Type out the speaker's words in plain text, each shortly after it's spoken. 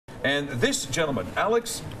And this gentleman,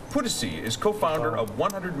 Alex Putici, is co-founder of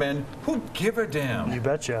 100 Men Who Give a Damn. You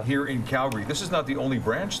betcha. Here in Calgary. This is not the only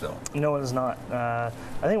branch, though. No, it is not. I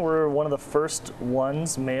think we're one of the first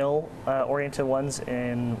ones, male-oriented ones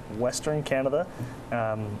in Western Canada.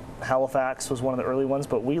 Halifax was one of the early ones,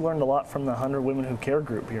 but we learned a lot from the 100 Women Who Care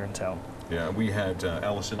group here in town. Yeah, we had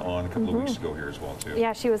Allison on a couple of weeks ago here as well, too.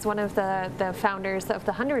 Yeah, she was one of the founders of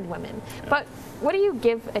the 100 Women. Yeah. But what do you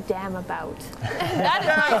give a damn about? That is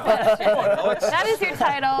my question. That is your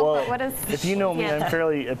title. Well, but what is? If you know me, I'm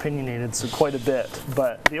fairly opinionated, so quite a bit.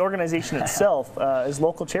 But the organization itself is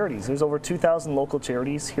local charities. There's over 2,000 local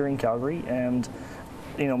charities here in Calgary, and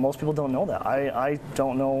most people don't know that. I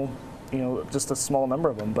don't know. Just a small number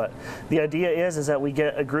of them. But the idea is that we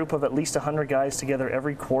get a group of at least 100 guys together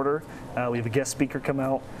every quarter. We have a guest speaker come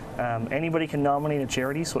out. Anybody can nominate a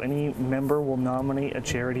charity, so any member will nominate a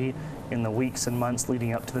charity in the weeks and months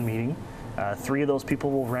leading up to the meeting. 3 of those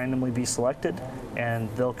people will randomly be selected, and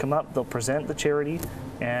they'll come up, they'll present the charity,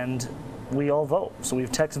 and we all vote. So we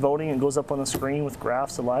have text voting, and it goes up on the screen with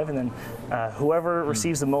graphs alive, and then whoever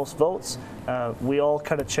receives the most votes, we all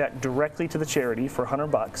cut a check directly to the charity for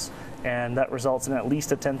 $100, and that results in at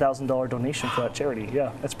least a $10,000 donation for that charity.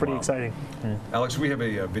 Yeah, that's pretty exciting. Alex, we have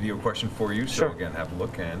a video question for you, so Sure. again, have a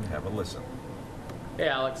look and have a listen. Hey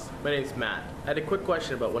Alex, my name's Matt. I had a quick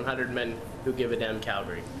question about 100 Men Who Give a Damn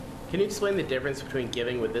Calgary. Can you explain the difference between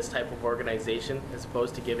giving with this type of organization as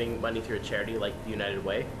opposed to giving money through a charity like the United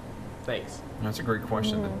Way? Thanks. That's a great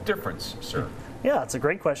question. The difference, sir. Yeah, it's a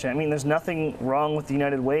great question. I mean, there's nothing wrong with the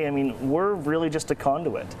United Way. I mean, we're really just a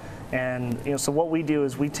conduit. And, so what we do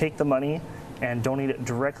is we take the money and donate it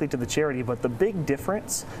directly to the charity. But the big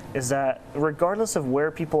difference is that regardless of where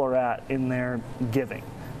people are at in their giving,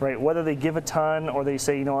 right, whether they give a ton or they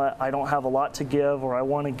say, what, I don't have a lot to give, or I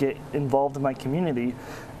want to get involved in my community,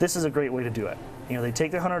 this is a great way to do it. They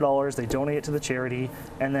take their $100, they donate it to the charity,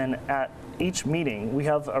 and then at each meeting, we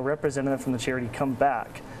have a representative from the charity come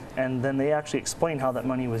back, and then they actually explain how that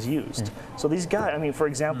money was used. So these guys, for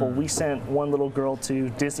example, we sent one little girl to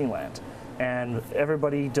Disneyland, and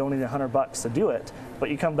everybody donated $100 to do it, but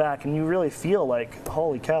you come back and you really feel like,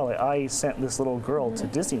 holy cow, I sent this little girl to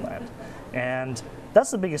Disneyland. And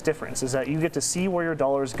that's the biggest difference, is that you get to see where your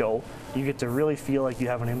dollars go. You get to really feel like you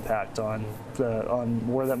have an impact on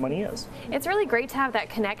where that money is. It's really great to have that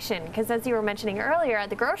connection, because as you were mentioning earlier, at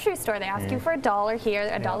the grocery store, they ask you for $1 here,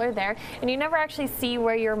 $1 there, and you never actually see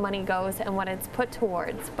where your money goes and what it's put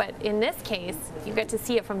towards. But in this case, you get to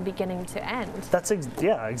see it from beginning to end.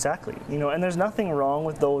 Yeah, exactly. And there's nothing wrong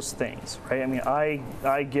with those things, right?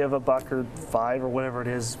 I give $1 or $5 or whatever it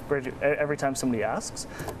is every time somebody asks.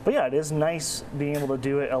 But yeah, it is nice being able to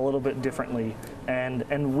do it a little bit differently,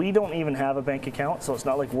 and we don't even have a bank account, so it's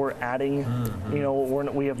not like we're adding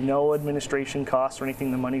we have no administration costs or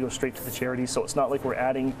anything. The money goes straight to the charity, so it's not like we're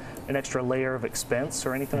adding an extra layer of expense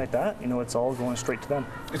or anything like that. It's all going straight to them.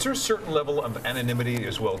 Is there a certain level of anonymity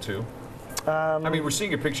as well, too? We're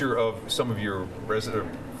seeing a picture of some of your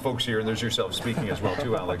resident folks here, and there's yourself speaking as well,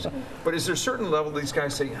 too, Alex. But is there a certain level these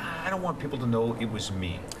guys say, I don't want people to know it was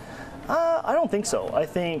me? I don't think so. I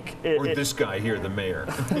think this guy here, the mayor.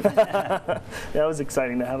 That was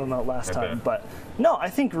exciting to have him out last time. But no, I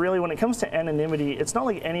think really when it comes to anonymity, it's not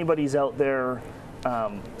like anybody's out there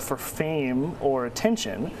for fame or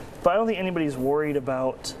attention. But I don't think anybody's worried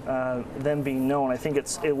about them being known. I think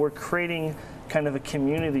we're creating kind of a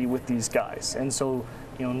community with these guys, and so.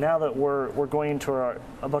 Now that we're going into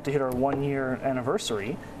about to hit our 1-year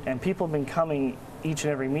anniversary, and people have been coming each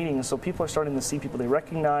and every meeting, and so people are starting to see people they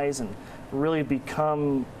recognize and really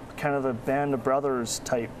become kind of a band of brothers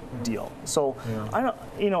type deal. So I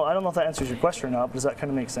don't know if that answers your question or not, but does that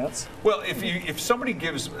kind of make sense? Well, if somebody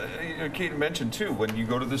gives, Kate mentioned too, when you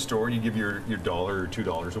go to the store and you give your $1 or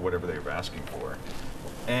 $2 or whatever they were asking for,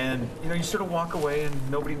 and you sort of walk away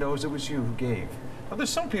and nobody knows it was you who gave. Well, there's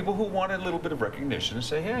some people who want a little bit of recognition and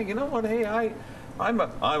say, hey, you know what? Hey, I'm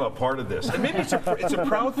a part of this. And maybe it's a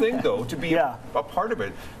proud thing, though, to be a part of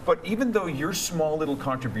it. But even though your small little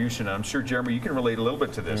contribution, and I'm sure, Jeremy, you can relate a little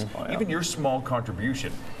bit to this, even your small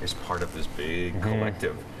contribution is part of this big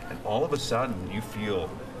collective. And all of a sudden, you feel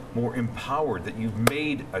more empowered that you've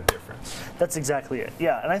made a difference. That's exactly it.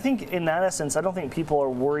 Yeah, and I think in that essence, I don't think people are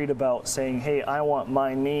worried about saying, hey, I want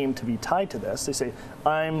my name to be tied to this. They say,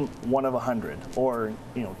 I'm one of 100 or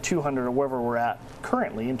 200 or wherever we're at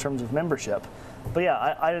currently in terms of membership. But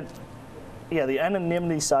yeah, the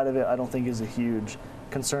anonymity side of it I don't think is a huge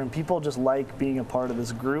concern. People just like being a part of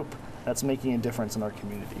this group that's making a difference in our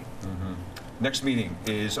community. Next meeting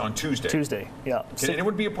is on Tuesday. Tuesday, yeah. Can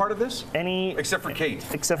anyone be a part of this? Except for Kate.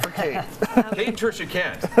 Except for Kate. Kate and Tricia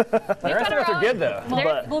can't. The rest of us are good, though.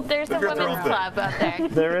 There's a women's club out there.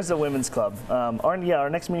 There is a women's club. Our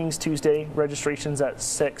next meeting is Tuesday. Registration's at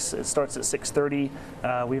 6. It starts at 6:30.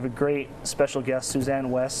 We have a great special guest,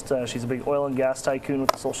 Suzanne West. She's a big oil and gas tycoon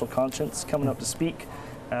with a social conscience coming up to speak.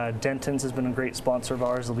 Denton's has been a great sponsor of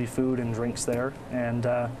ours. There'll be food and drinks there. And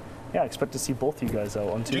yeah, I expect to see both you guys out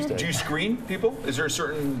on Tuesday. Do you screen people? Is there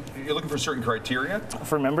you're looking for certain criteria?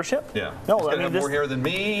 For membership? Yeah. No, He's gotta have more hair than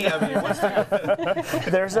me. I mean, what's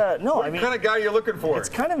what kind of guy you're looking for? It's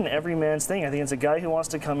kind of an everyman's thing. I think it's a guy who wants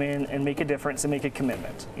to come in and make a difference and make a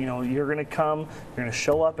commitment. You know, you're going to come, you're going to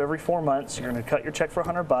show up every 4 months, you're going to cut your check for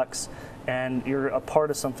 $100, and you're a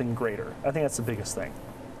part of something greater. I think that's the biggest thing.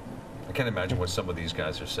 I can't imagine what some of these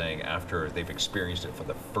guys are saying after they've experienced it for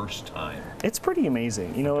the first time. It's pretty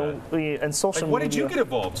amazing, you know. And social media. What did you get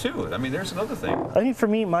involved too? I mean, there's another thing. I think for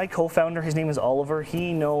me, my co-founder, his name is Oliver.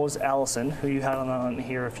 He knows Allison, who you had on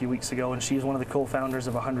here a few weeks ago, and she's one of the co-founders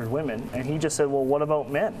of 100 Women. And he just said, "Well, what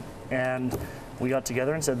about men?" And we got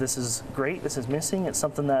together and said, "This is great. This is missing. It's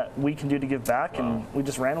something that we can do to give back," and we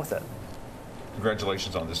just ran with it.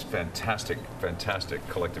 Congratulations on this fantastic, fantastic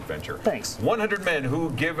collective venture. Thanks. 100 Men Who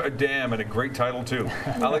Give a Damn, and a great title too.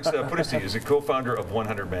 Alex Putici is a co-founder of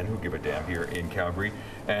 100 Men Who Give a Damn here in Calgary.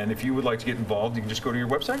 And if you would like to get involved, you can just go to your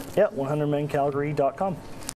website. Yeah, 100mencalgary.com.